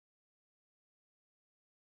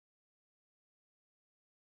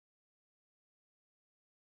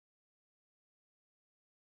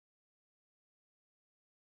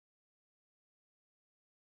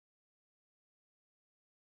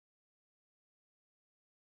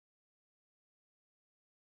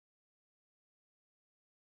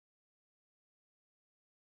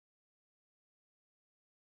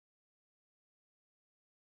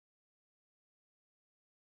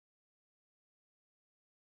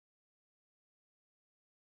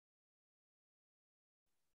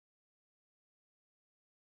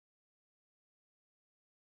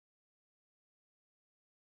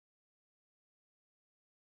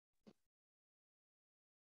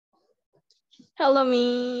Hello,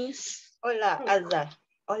 Miss. Hola, Azza.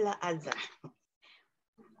 Hola, Azza.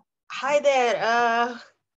 Hi there.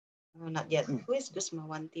 No, not yet. Who is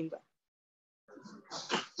Gusmawanti?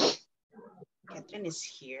 Catherine is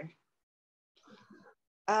here.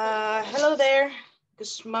 Hello there,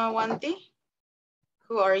 Gusmawanti.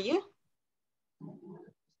 Who are you?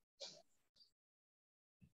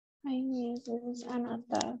 Hi, Miss. This is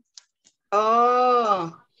Anata.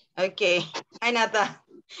 Oh, okay. Hi, Nata.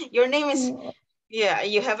 Your name is, yeah,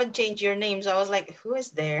 you haven't changed your name. So I was like, who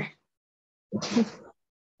is there?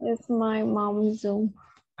 It's my mom's Zoom.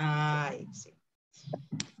 I see.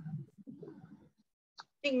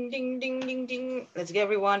 Ding, ding, ding, ding, ding. Let's get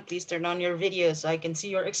everyone, please turn on your video so I can see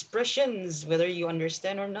your expressions, whether you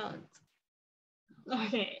understand or not.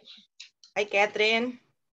 Okay. Hi, Catherine.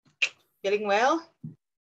 Feeling well?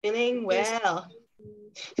 Feeling Yes. well.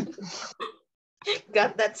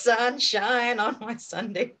 Got that sunshine on my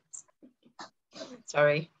Sundays.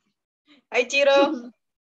 Sorry. Hi, Tiro.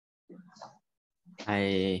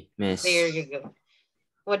 Hi, Miss. There you go.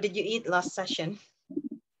 What did you eat last session?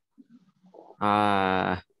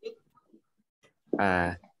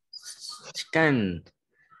 Chicken.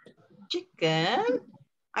 Chicken?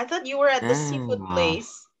 I thought you were at the seafood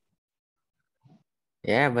place.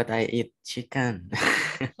 Yeah, but I eat chicken.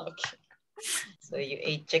 Okay. So you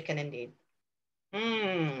ate chicken indeed.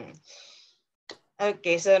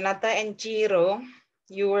 Okay, so Nata and Chiro,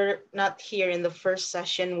 you were not here in the first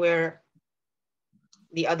session where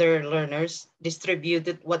the other learners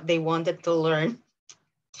distributed what they wanted to learn.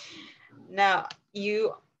 Now,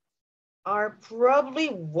 you are probably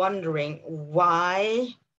wondering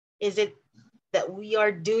why is it that we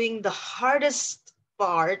are doing the hardest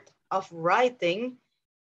part of writing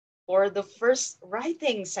for the first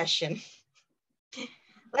writing session.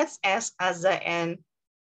 Let's ask Azza and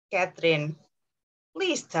Catherine.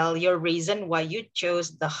 Please tell your reason why you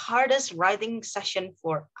chose the hardest writing session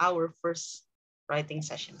for our first writing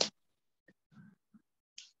session.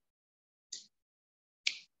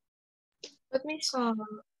 Let me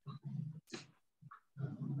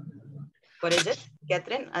What is it,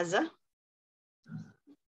 Catherine, Azza?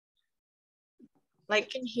 Like, I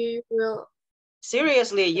can hear you well.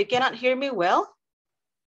 Seriously, you cannot hear me well?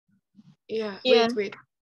 Yeah. Wait.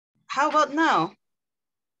 How about now?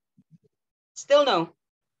 Still no?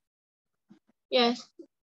 Yes.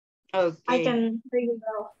 Okay. I can hear you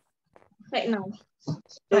well. Right now.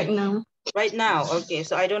 Right now. Okay,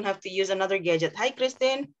 so I don't have to use another gadget. Hi,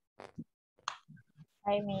 Christine.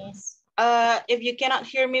 Hi, Miss. If you cannot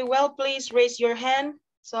hear me well, please raise your hand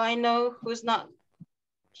so I know who's not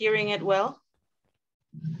hearing it well.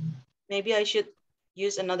 Maybe I should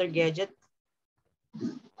use another gadget.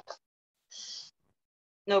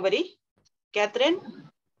 Nobody? Catherine?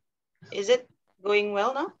 Is it going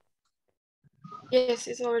well now? Yes,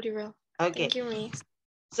 it's already well. Okay. Thank you, Miss.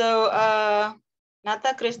 So,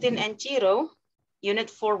 Nata, Christine, and Chiro, Unit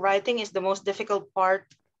 4 writing is the most difficult part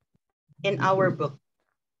in our book.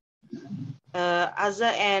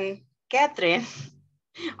 Azza and Catherine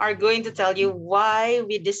are going to tell you why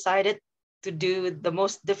we decided to do the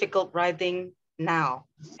most difficult writing now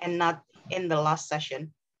and not in the last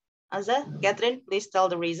session. Azza, Catherine, please tell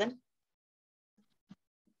the reason.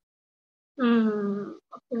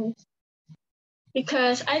 Okay.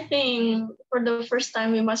 Because I think for the first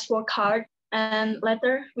time we must work hard, and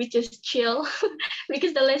later we just chill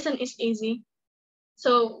because the lesson is easy.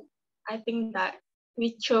 So I think that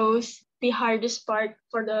we chose the hardest part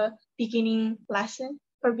for the beginning lesson,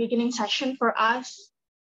 for beginning session for us.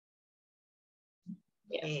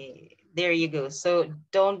 Yeah. There you go. So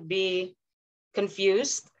don't be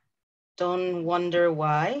confused. Don't wonder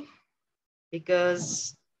why,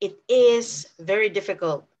 because it is very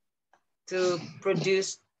difficult to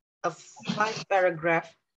produce a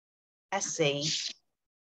 5-paragraph essay,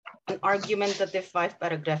 an argumentative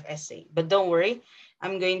 5-paragraph essay. But don't worry,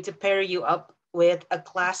 I'm going to pair you up with a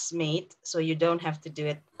classmate so you don't have to do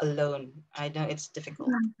it alone. I know it's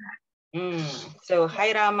difficult. So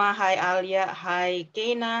hi Rama, hi Alia, hi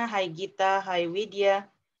Kena, hi Gita, hi Vidya.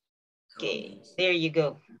 Okay, there you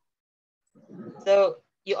go. So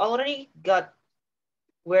you already got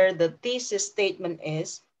where the thesis statement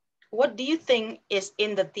is. What do you think is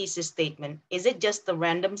in the thesis statement? Is it just a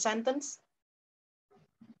random sentence?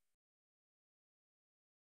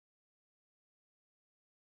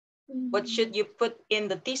 What should you put in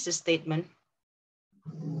the thesis statement?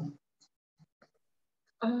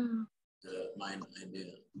 The main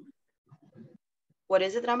idea. What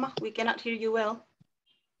is it, Rama? We cannot hear you well.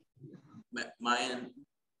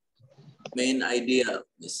 Main idea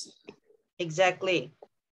is. Exactly.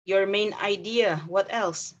 Your main idea. What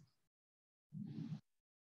else?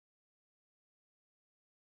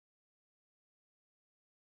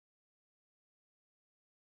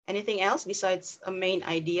 Anything else besides a main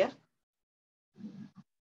idea?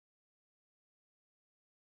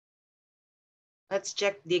 Let's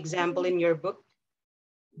check the example in your book.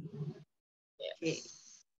 Okay.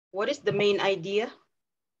 What is the main idea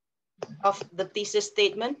of the thesis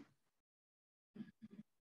statement?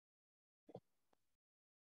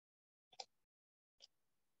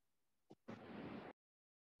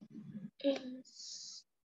 Is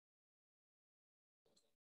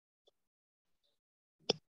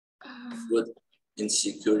Food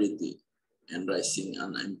insecurity and rising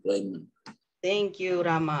unemployment. Thank you,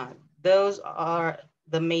 Rama. Those are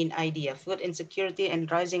the main idea, food insecurity and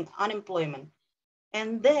rising unemployment.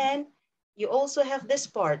 And then you also have this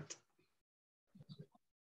part.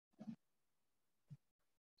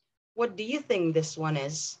 What do you think this one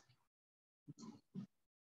is?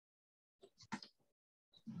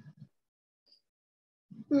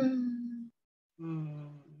 Hmm.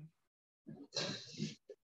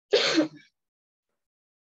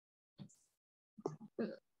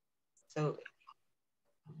 So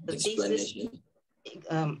the thesis, Explanation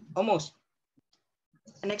almost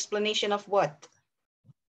an explanation of what?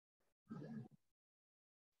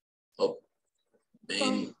 of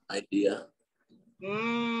main idea.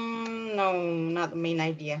 No, not the main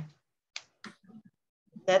idea.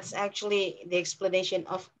 That's actually the explanation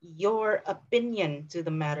of your opinion to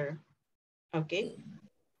the matter. Okay.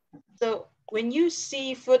 So when you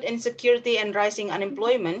see food insecurity and rising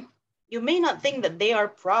unemployment, you may not think that they are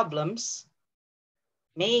problems.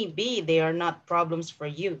 Maybe they are not problems for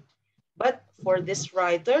you. But for this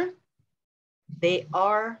writer, they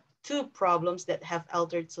are two problems that have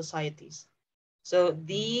altered societies. So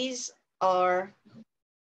these are,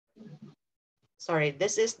 sorry,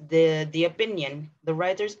 this is the opinion, the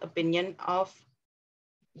writer's opinion of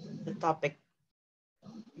the topic.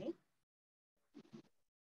 Okay.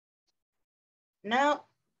 Now,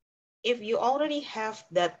 if you already have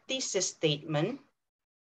that thesis statement,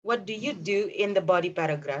 what do you do in the body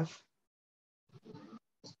paragraph?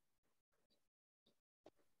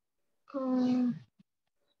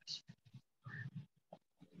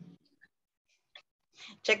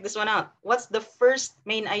 Check this one out. What's the first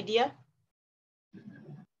main idea?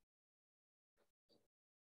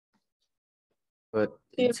 Food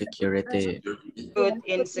insecurity. Food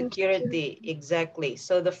insecurity, exactly.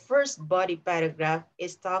 So the first body paragraph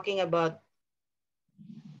is talking about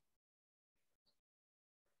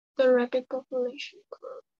the rapid population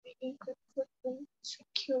growth, food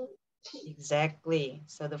insecurity. exactly.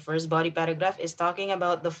 So the first body paragraph is talking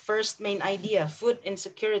about the first main idea, food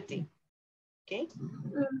insecurity. Okay.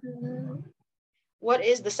 What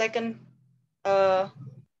is the second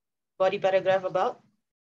body paragraph about?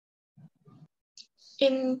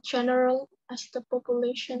 In general, as the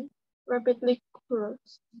population rapidly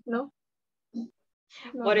grows. No?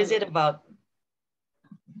 What is it about?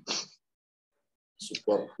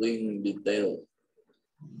 Supporting detail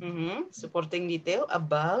Supporting detail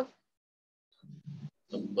about.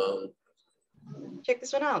 Check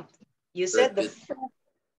this one out. You said the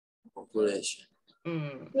population.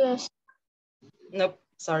 Yes. Nope,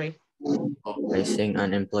 sorry. Rising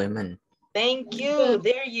unemployment. Thank you.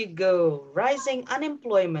 There you go. Rising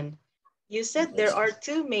unemployment. You said there are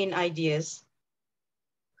two main ideas.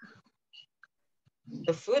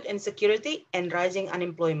 The food insecurity and rising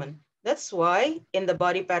unemployment. That's why in the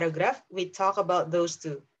body paragraph, we talk about those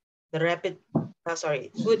two. The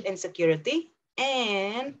food insecurity,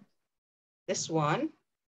 and this one,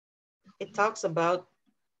 it talks about,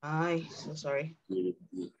 rising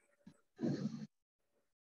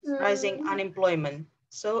unemployment.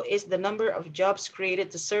 So is the number of jobs created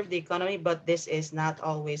to serve the economy, but this is not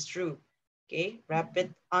always true. Okay,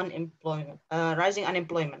 rapid unemployment, rising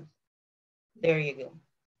unemployment. There you go.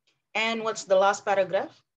 And what's the last paragraph?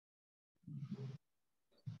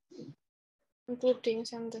 Concluding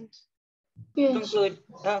sentence. Yes.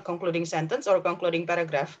 Concluding sentence or concluding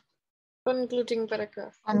paragraph? Concluding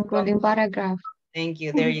paragraph. Concluding paragraph. Thank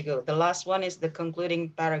you. There you go. The last one is the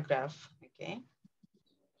concluding paragraph. Okay.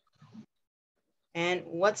 And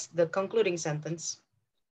what's the concluding sentence?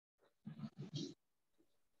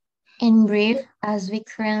 In brief, as we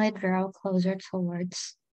currently draw closer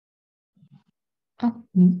towards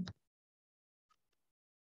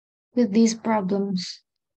with these problems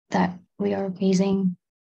that we are facing,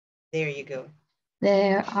 there you go.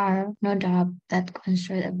 There are no doubt that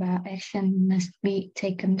concern about action must be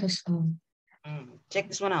taken to solve. Check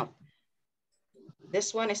this one out.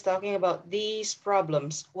 This one is talking about these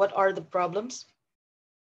problems. What are the problems?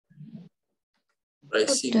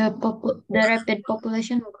 The rapid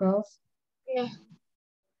population growth. Yeah.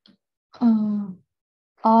 And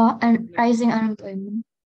rising unemployment.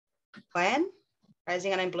 When?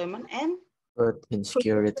 Rising unemployment and Food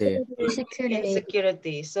insecurity.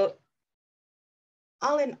 insecurity. So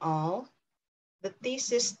all in all, the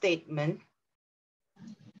thesis statement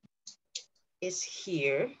is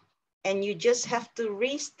here, and you just have to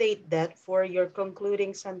restate that for your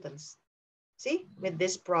concluding sentence. See, with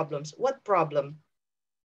these problems. What problem?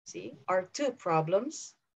 See, are two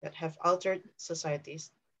problems that have altered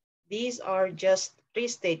societies. These are just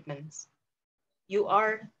restatements. You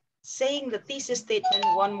are saying the thesis statement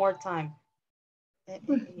one more time.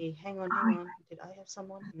 Hey, hang on. Did I have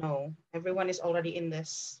someone? No, everyone is already in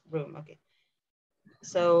this room. Okay.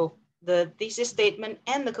 So the thesis statement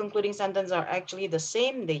and the concluding sentence are actually the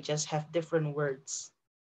same. They just have different words.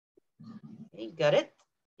 Okay, got it?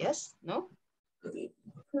 Yes? No?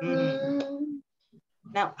 Mm-hmm.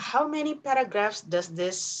 Now, how many paragraphs does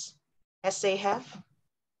this essay have?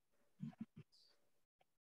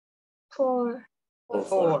 4.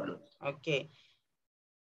 4. Okay.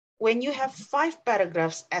 When you have 5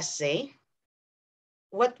 paragraphs essay,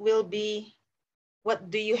 what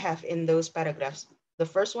do you have in those paragraphs? The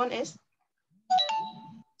first one is,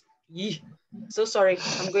 so sorry,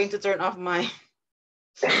 I'm going to turn off my,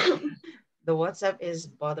 the WhatsApp is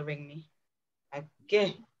bothering me.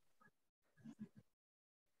 Okay.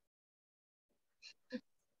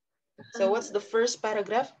 So what's the first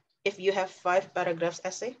paragraph if you have 5 paragraphs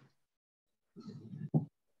essay?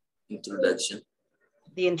 Introduction.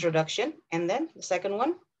 The introduction, and then the second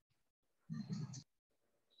one?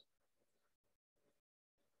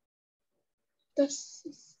 This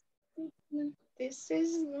is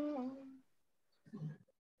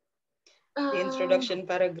the introduction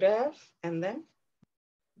paragraph, and then?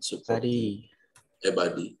 Body.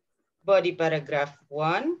 Body paragraph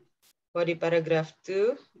 1, body paragraph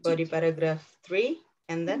 2, body paragraph 3,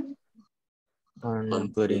 and then?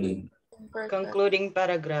 Concluding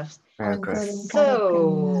paragraphs.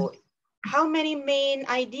 So, how many main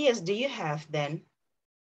ideas do you have then?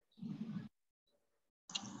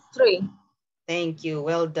 3. Thank you,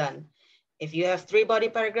 well done. If you have 3 body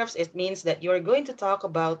paragraphs, it means that you're going to talk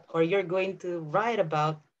about, or you're going to write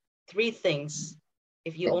about 3 things.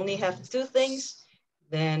 If you only have 2 things,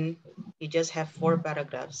 then you just have 4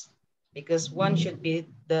 paragraphs, because one should be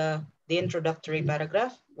the introductory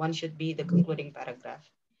paragraph, one should be the concluding paragraph.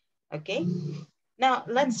 Okay, now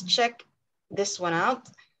let's check this one out.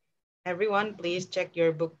 Everyone, please check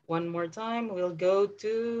your book one more time. We'll go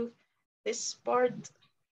to this part.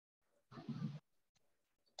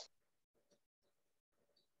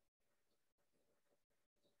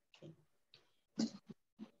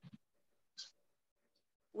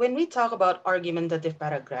 When we talk about argumentative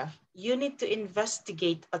paragraph, you need to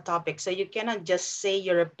investigate a topic. So you cannot just say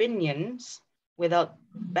your opinions without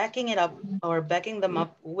backing it up or backing them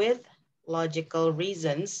up with logical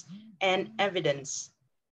reasons and evidence.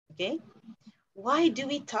 Okay? Why do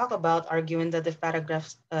we talk about argumentative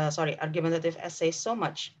paragraphs, argumentative essays so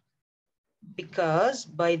much? Because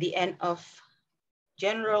by the end of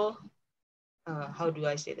general, how do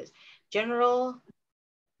I say this?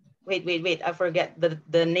 Wait, I forget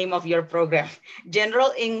the name of your program.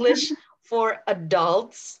 General English for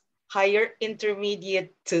Adults, Higher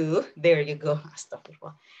Intermediate 2. There you go.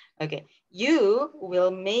 Okay, you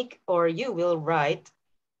will make, or you will write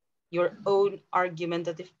your own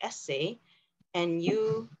argumentative essay, and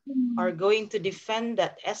you are going to defend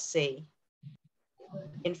that essay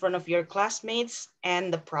in front of your classmates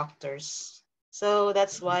and the proctors. So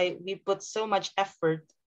that's why we put so much effort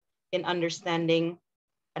in understanding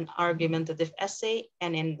an argumentative essay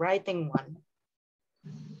and in writing one.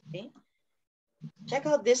 Okay. Check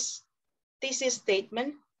out this thesis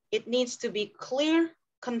statement. It needs to be clear,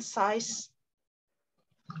 concise.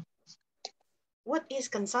 What is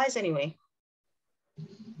concise anyway?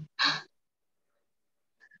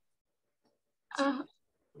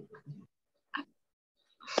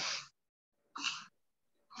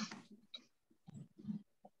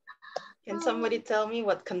 Can somebody tell me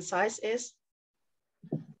what concise is?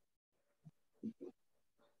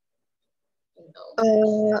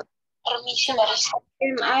 Can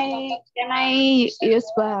I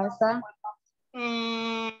use bahasa?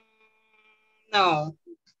 No.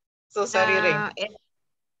 So sorry, Ray.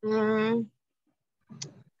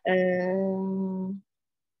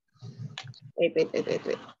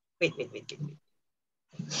 Wait.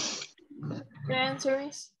 The answer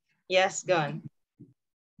is? Yes, go on.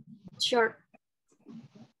 Short.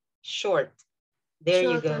 Short. There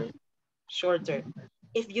you go. Shorter.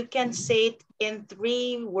 If you can say it in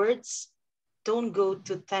 3 words, don't go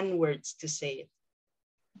to 10 words to say it.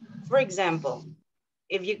 For example,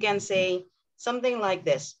 if you can say something like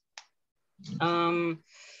this,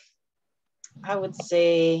 I would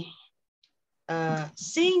say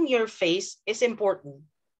seeing your face is important.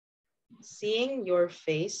 Seeing your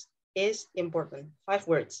face is important. 5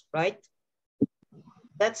 words, right?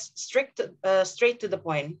 That's straight to the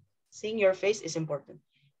point. Seeing your face is important.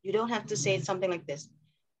 You don't have to say something like this.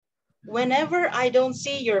 Whenever I don't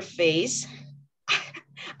see your face,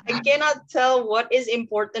 I cannot tell what is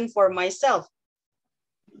important for myself.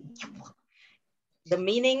 The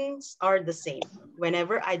meanings are the same.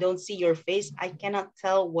 Whenever I don't see your face, I cannot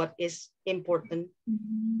tell what is important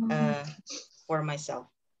for myself.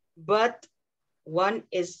 But one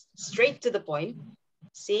is straight to the point.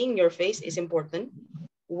 Seeing your face is important.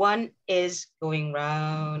 One is going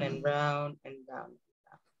round and round and round.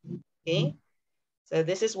 Okay, so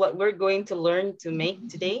this is what we're going to learn to make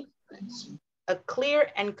today. A clear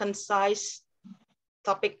and concise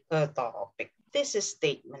topic. This is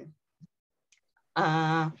statement.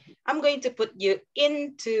 I'm going to put you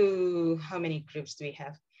into, how many groups do we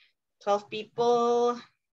have? 12 people,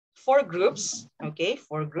 4 groups. Okay,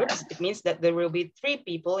 4 groups. It means that there will be 3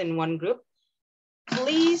 people in one group.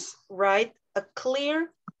 Please write a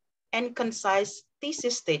clear and concise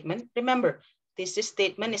thesis statement. Remember, thesis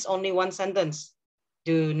statement is only 1 sentence.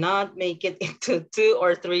 Do not make it into 2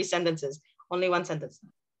 or 3 sentences. Only 1 sentence.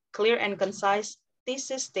 Clear and concise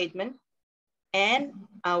thesis statement. And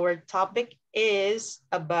our topic is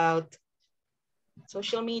about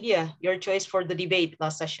social media, your choice for the debate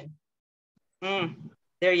last session.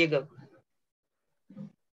 There you go.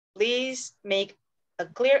 Please make a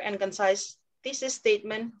clear and concise thesis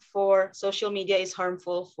statement for social media is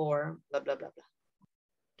harmful for blah, blah, blah, blah.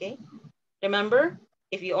 Okay. Remember,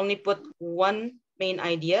 if you only put 1 main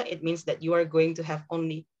idea, it means that you are going to have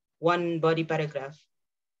only 1 body paragraph.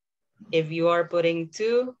 If you are putting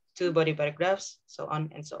 2 body paragraphs, so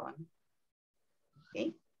on and so on.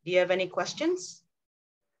 Okay. Do you have any questions?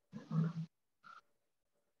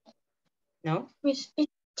 No? It's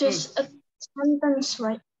just a sentence,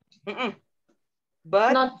 right?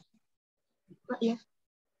 But not yeah.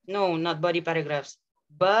 No, not body paragraphs.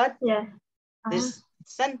 But Yeah. This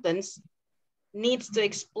sentence needs to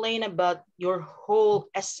explain about your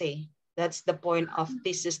whole essay. That's the point of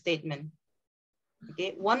thesis statement.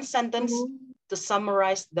 Okay, 1 sentence to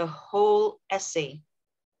summarize the whole essay.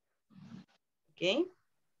 Okay.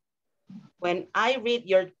 When I read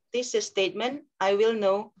your thesis statement, I will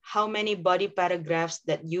know how many body paragraphs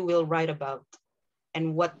that you will write about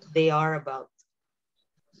and what they are about.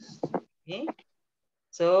 Okay.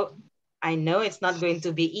 So I know it's not going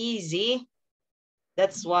to be easy.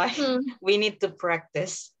 That's why we need to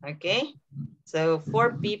practice. Okay. So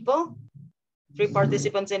 4 people, 3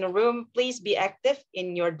 participants in a room, please be active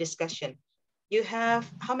in your discussion. You have,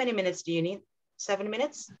 how many minutes do you need? 7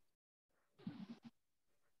 minutes?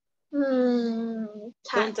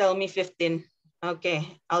 Don't tell me 15. Okay,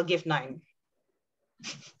 I'll give 9.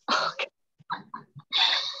 Okay.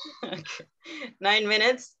 Okay. 9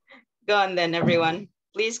 minutes. Go on then, everyone.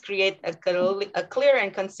 Please create a clear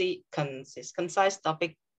and concise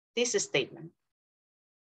topic thesis statement.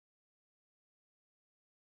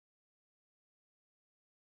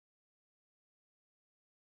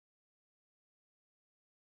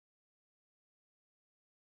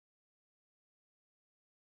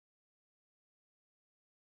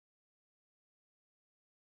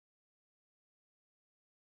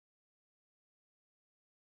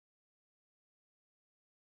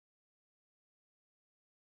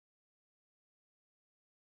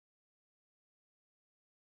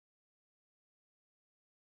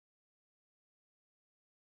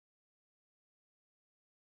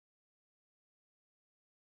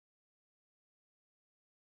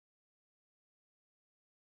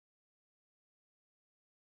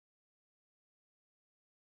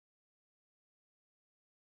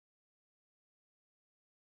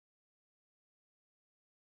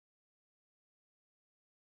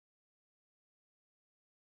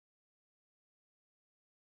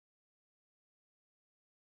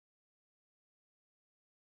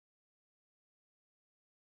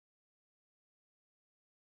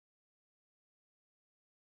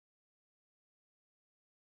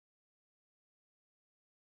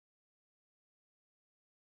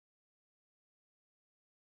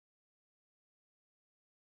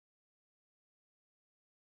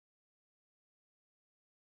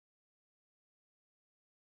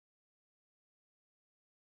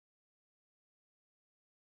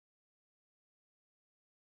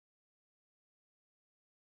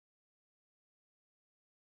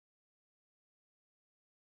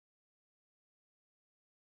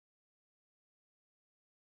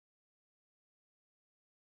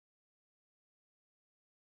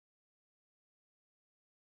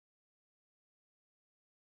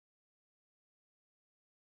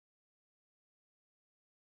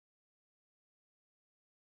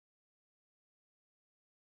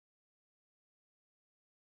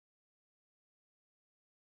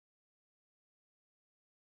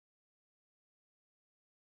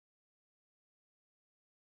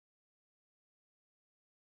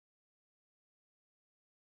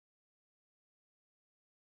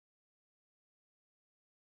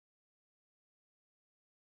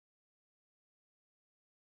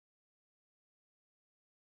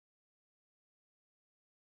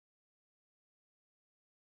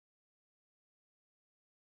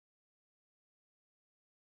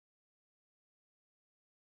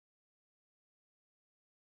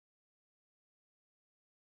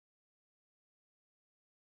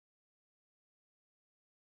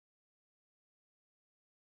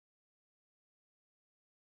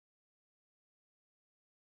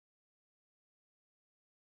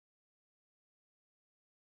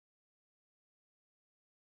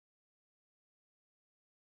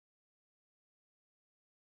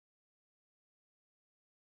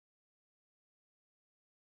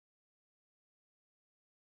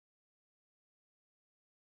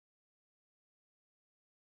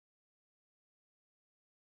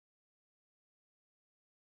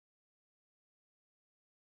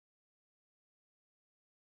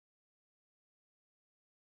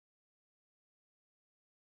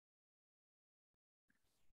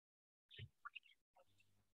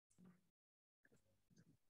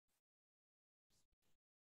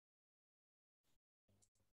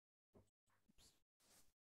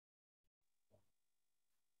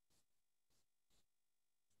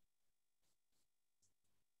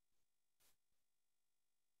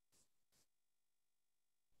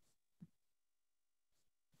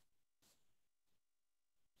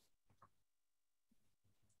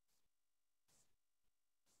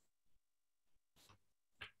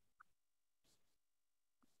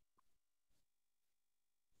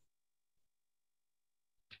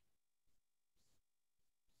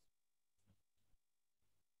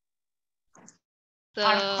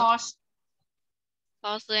 are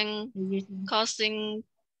causing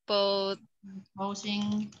both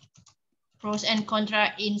causing pros and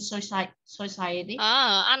contra in society.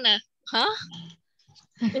 aneh. Huh?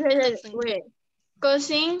 Wait.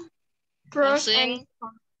 Causing pros and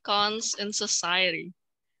Cons in society.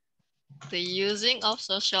 The using of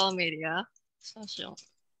social media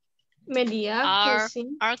media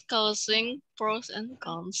are causing pros and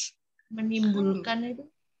cons. Menimbulkan itu.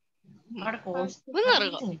 Are Benar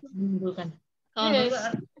kok. menimbulkan. yes,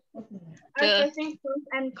 are causing pros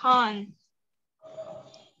and cons,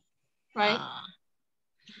 right?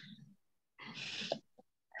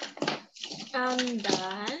 And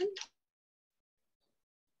then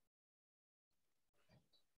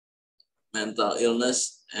mental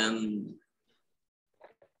illness and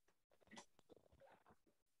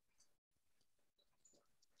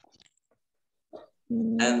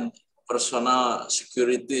personal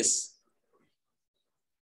securities.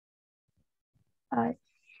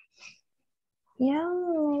 Yeah,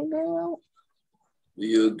 maybe. Do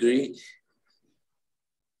you agree?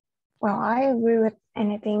 Well, I agree with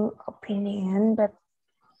anything opinion, but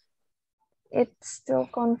it's still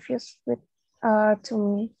confused with to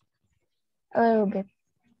me a little bit.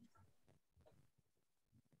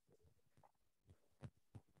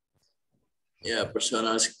 Yeah,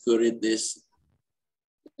 personal securities.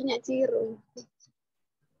 Punya Ciro.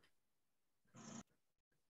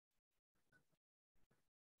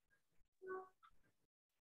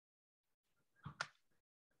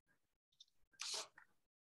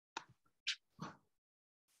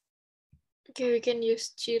 Okay, we can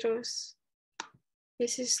use Ciro's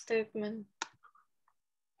thesis statement.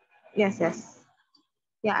 Yes.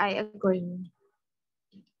 Yeah, I agree.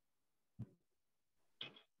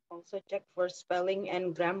 Also check for spelling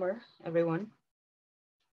and grammar, everyone.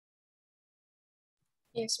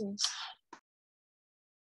 Yes, Miss.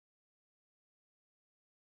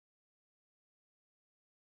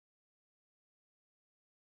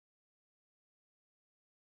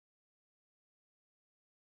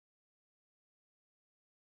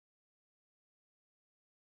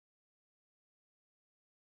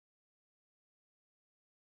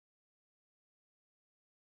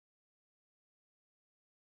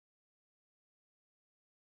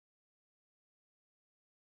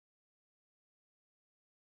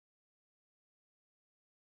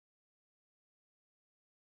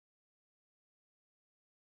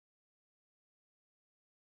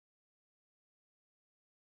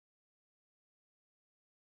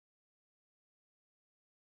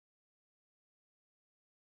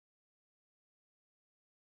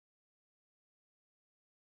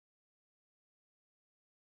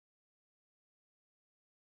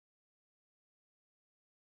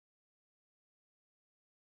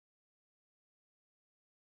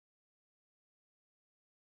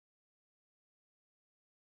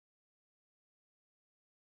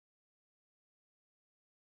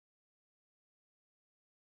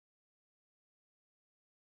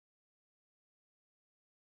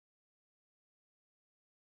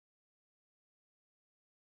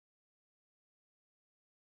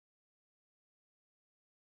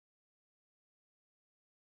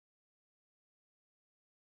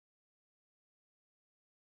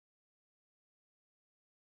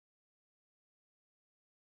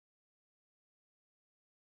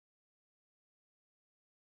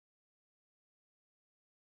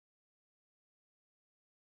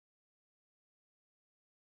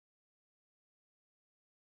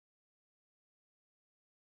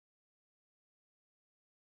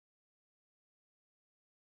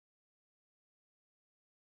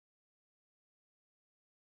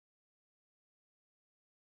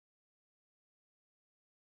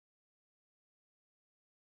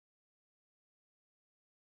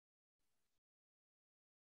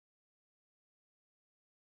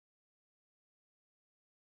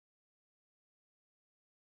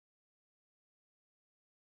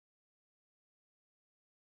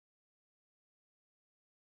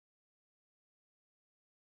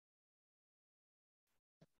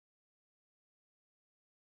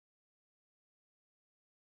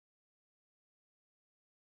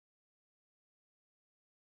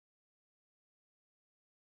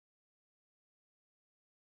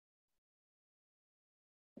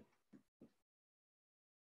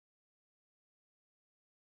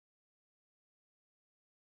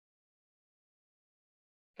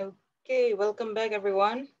 Okay, welcome back,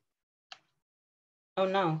 everyone. Oh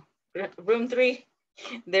no, room 3,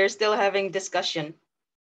 they're still having discussion.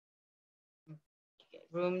 Okay,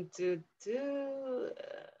 room 2,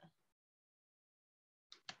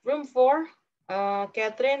 room 4,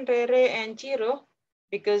 Catherine, Rere, and Chiro,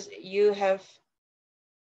 because you have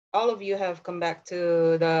all of you have come back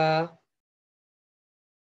to the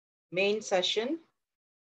main session.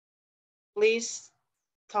 Please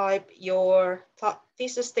type your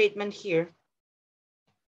thesis statement here.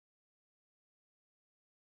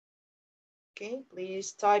 Okay,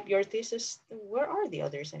 please type your thesis. Where are the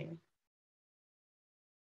others anyway?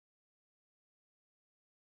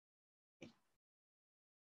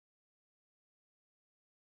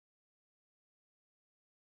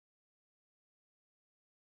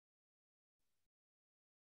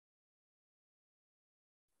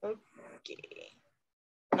 Okay,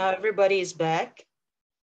 now everybody is back.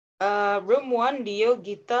 Room 1, Dio,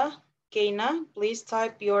 Gita, Keina, please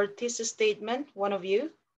type your thesis statement, one of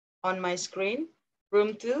you, on my screen.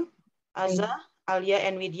 Room 2, Aza, Alia,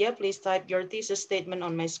 and Vidya, please type your thesis statement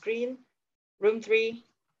on my screen. Room 3,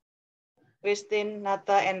 Christine,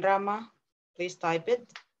 Nata, and Rama, please type it.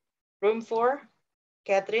 Room 4,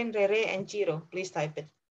 Catherine, Rere, and Chiro, please type it.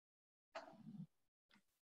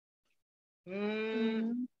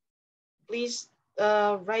 Please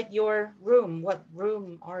write your room. What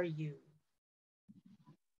room are you?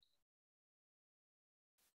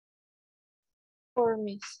 4,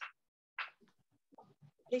 Miss.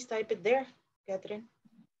 Please type it there, Catherine.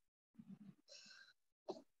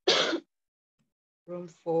 Room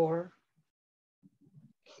 4.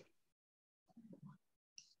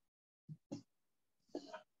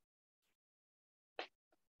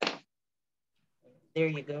 There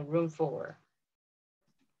you go, room 4.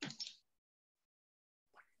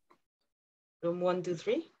 Room 1, 2,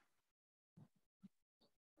 3.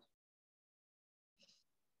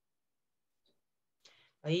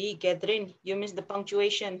 Hey, Catherine, you missed the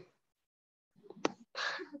punctuation.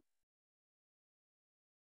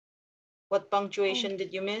 What punctuation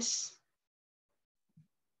did you miss?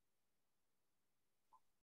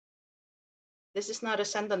 This is not a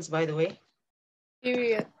sentence, by the way.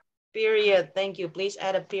 Period. Period. Thank you. Please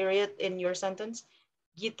add a period in your sentence.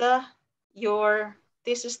 Gita, your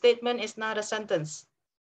thesis statement is not a sentence.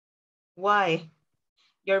 Why?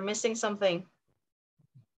 You're missing something.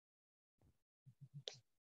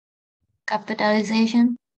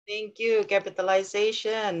 Capitalization. Thank you.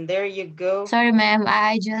 Capitalization. There you go. Sorry, ma'am.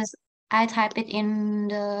 I type it in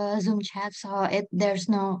the Zoom chat, so there's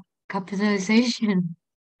no capitalization.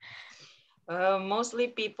 Mostly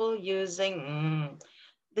people using,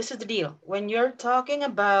 this is the deal. When you're talking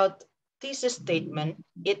about thesis statement,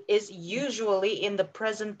 it is usually in the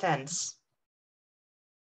present tense.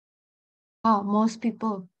 Oh, most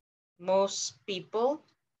people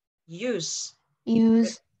use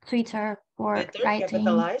Twitter for Twitter, writing.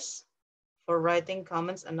 capitalize, for writing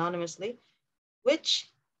comments anonymously, which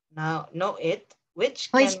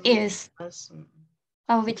is.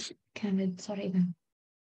 Oh, which can be, sorry, ma'am.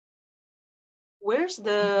 Where's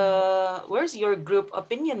your group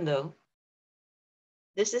opinion though?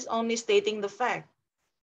 This is only stating the fact.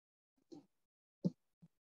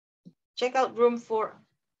 Check out room 4.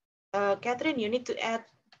 Catherine, you need to add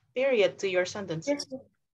period to your sentence. Yes.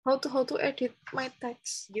 How to edit my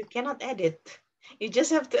text? You cannot edit. You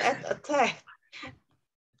just have to add a tag.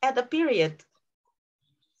 Add a period.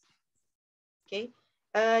 Okay.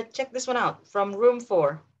 Check this one out from room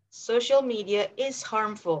 4. Social media is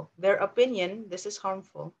harmful. Their opinion, this is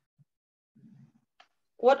harmful.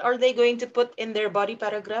 What are they going to put in their body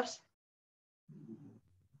paragraphs?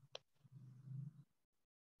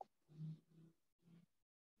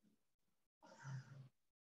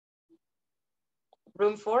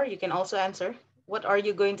 Room 4, you can also answer. What are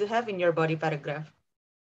you going to have in your body paragraph?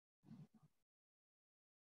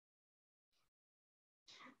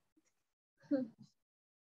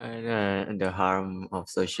 The harm of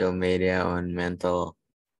social media on mental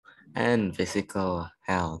and physical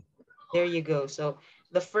health. There you go. So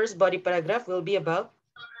the first body paragraph will be about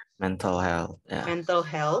mental health. Yeah. Mental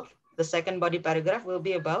health. The second body paragraph will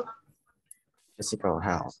be about physical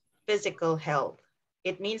health. Physical health.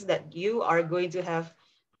 It means that you are going to have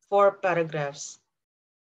 4 paragraphs.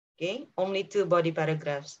 Okay, only 2 body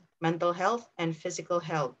paragraphs, mental health and physical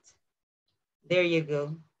health. There you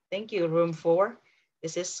go. Thank you, room 4.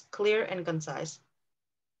 This is clear and concise.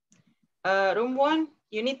 Room 1,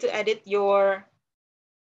 you need to edit your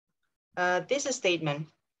thesis statement.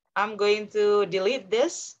 I'm going to delete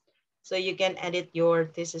this so you can edit your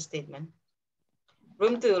thesis statement.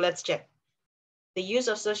 Room 2, let's check. The use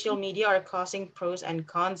of social media are causing pros and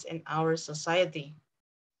cons in our society.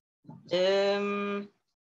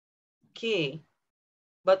 Okay,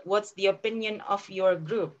 but what's the opinion of your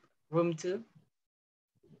group? Room 2.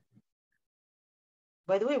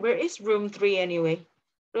 By the way, where is room 3 anyway?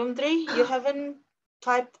 Room 3, you haven't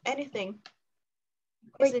typed anything.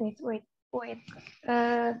 Wait. Wait.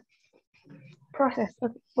 Process.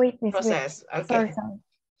 Wait, Miss. Wait. Process. Okay. Sorry.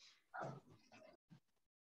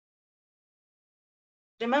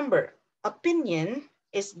 Remember, opinion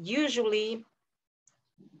is usually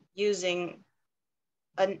using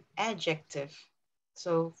an adjective.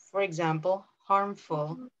 So, for example,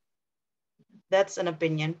 harmful. That's an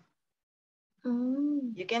opinion.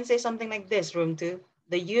 You can say something like this, room 2.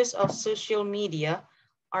 The use of social media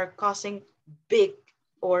are causing big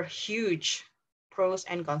or huge pros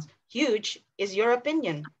and cons. Huge is your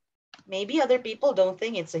opinion. Maybe other people don't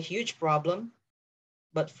think it's a huge problem,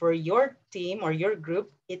 but for your team or your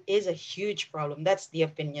group, it is a huge problem. That's the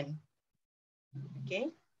opinion.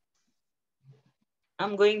 Okay.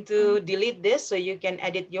 I'm going to delete this so you can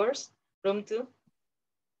edit yours, room 2.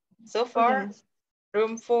 So far, Okay.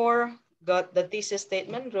 room 4 got the thesis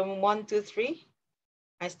statement. Room 1, 2, 3.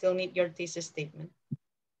 I still need your thesis statement.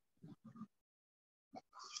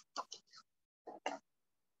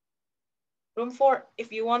 Room 4,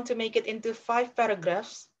 if you want to make it into 5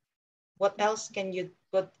 paragraphs, what else can you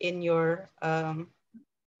put in your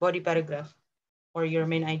body paragraph or your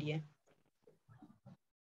main idea?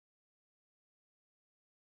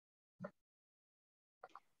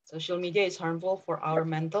 Social media is harmful for our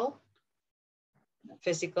mental,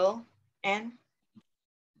 physical, and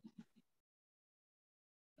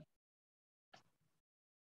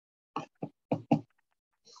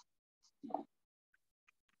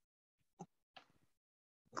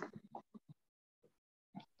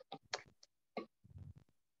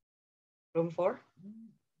room 4.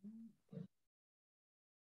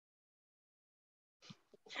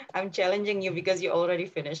 I'm challenging you because you already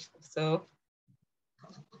finished. So,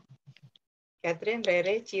 Catherine,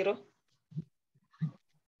 Rere, Chiro.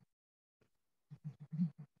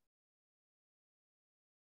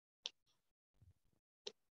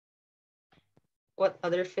 What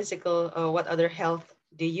other what other health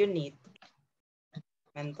do you need?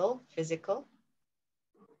 Mental, physical?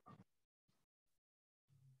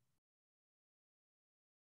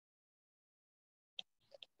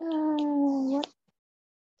 What?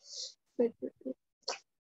 Wait.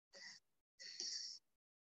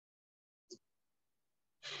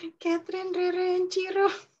 Catherine, Rere, and Chiro.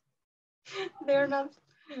 They're not.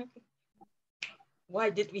 Why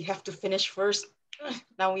did we have to finish first?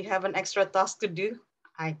 Now we have an extra task to do.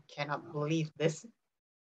 I cannot believe this.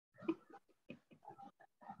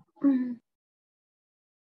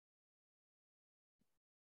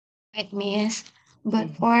 Wait, Miss. But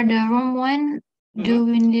for the room 1, do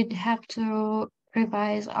we need have to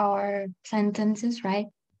revise our sentences, right?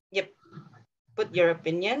 Yep. Put your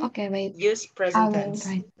opinion. Okay, wait. Use I present will tense.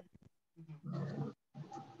 try.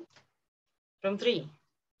 Room 3.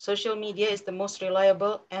 Social media is the most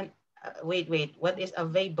reliable and wait. What is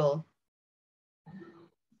available?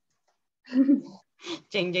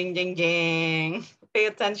 Jing, jing, jing, jing. Pay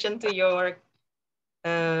attention to your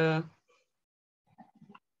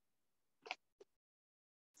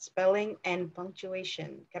spelling and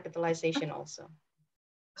punctuation, capitalization also.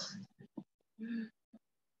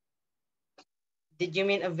 Did you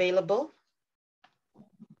mean available?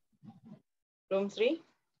 Room 3?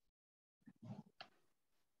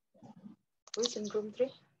 Who's in room 3?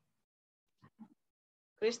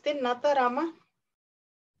 Christine, Nata, Rama?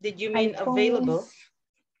 Did you mean available?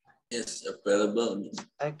 Yes, available.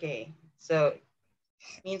 Okay, so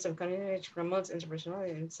means of convenience which promotes interpersonal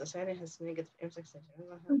in society has negative impacts on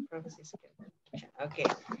health, privacy, security. Okay,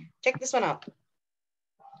 check this one out.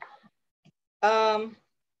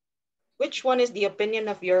 Which one is the opinion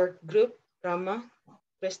of your group, Rama,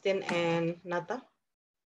 Christine, and Nata?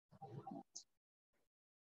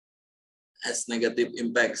 Has negative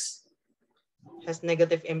impacts. Has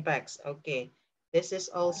negative impacts. Okay, this is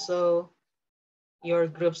also your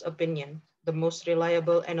group's opinion, the most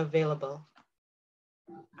reliable and available.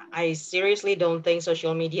 I seriously don't think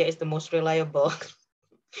social media is the most reliable,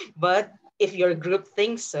 but if your group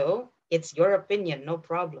thinks so, it's your opinion, no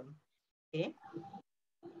problem. Okay.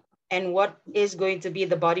 And what is going to be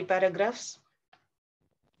the body paragraphs?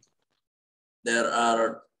 There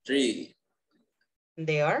are 3.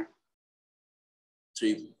 They are?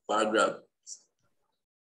 3 paragraphs.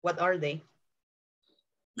 What are they?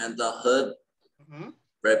 Mental health,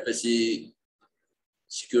 privacy,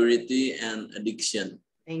 security, and addiction.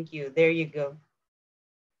 Thank you. There you go.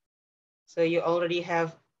 So you already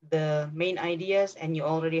have the main ideas and you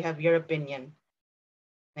already have your opinion.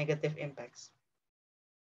 Negative impacts.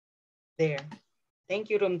 There. Thank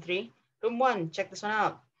you, room 3. Room 1, check this one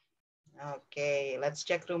out. Okay, let's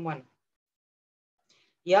check room 1.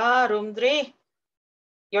 Yeah, room 3.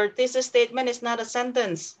 Your thesis statement is not a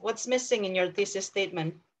sentence. What's missing in your thesis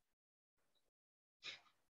statement?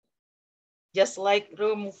 Just like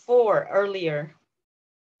room 4 earlier.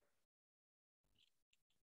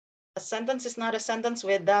 A sentence is not a sentence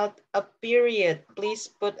without a period. Please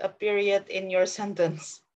put a period in your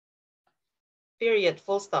sentence. Period,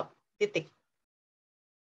 full stop, titik.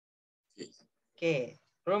 Okay,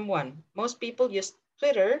 room 1. Most people use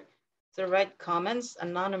Twitter to write comments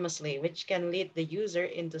anonymously, which can lead the user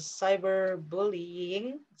into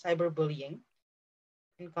cyberbullying,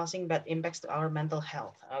 and causing bad impacts to our mental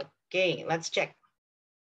health. Okay, let's check.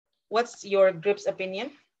 What's your group's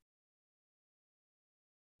opinion?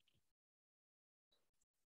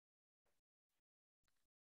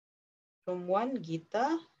 Room 1,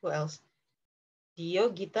 Gita. Who else?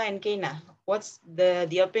 Dio, Gita, and Keina. What's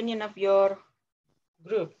the opinion of your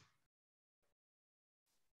group?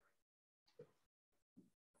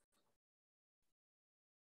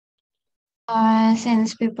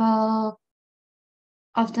 Since people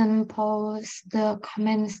often post the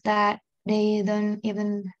comments that they don't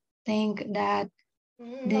even think that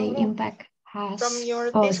the impact has. From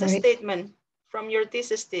your thesis statement. From your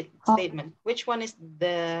thesis statement, which one is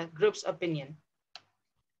the group's opinion?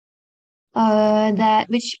 That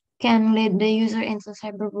which can lead the user into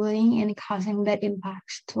cyberbullying and causing bad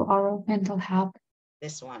impacts to our mental health.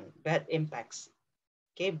 This one, bad impacts.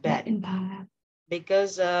 Okay, bad. Bad impact.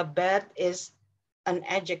 Because bad is an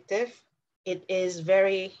adjective. It is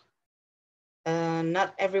very,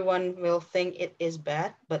 not everyone will think it is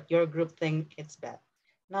bad, but your group think it's bad.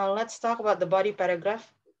 Now let's talk about the body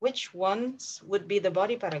paragraph. Which ones would be the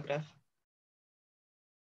body paragraph?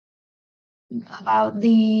 About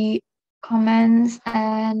the comments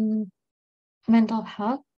and mental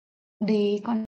health, the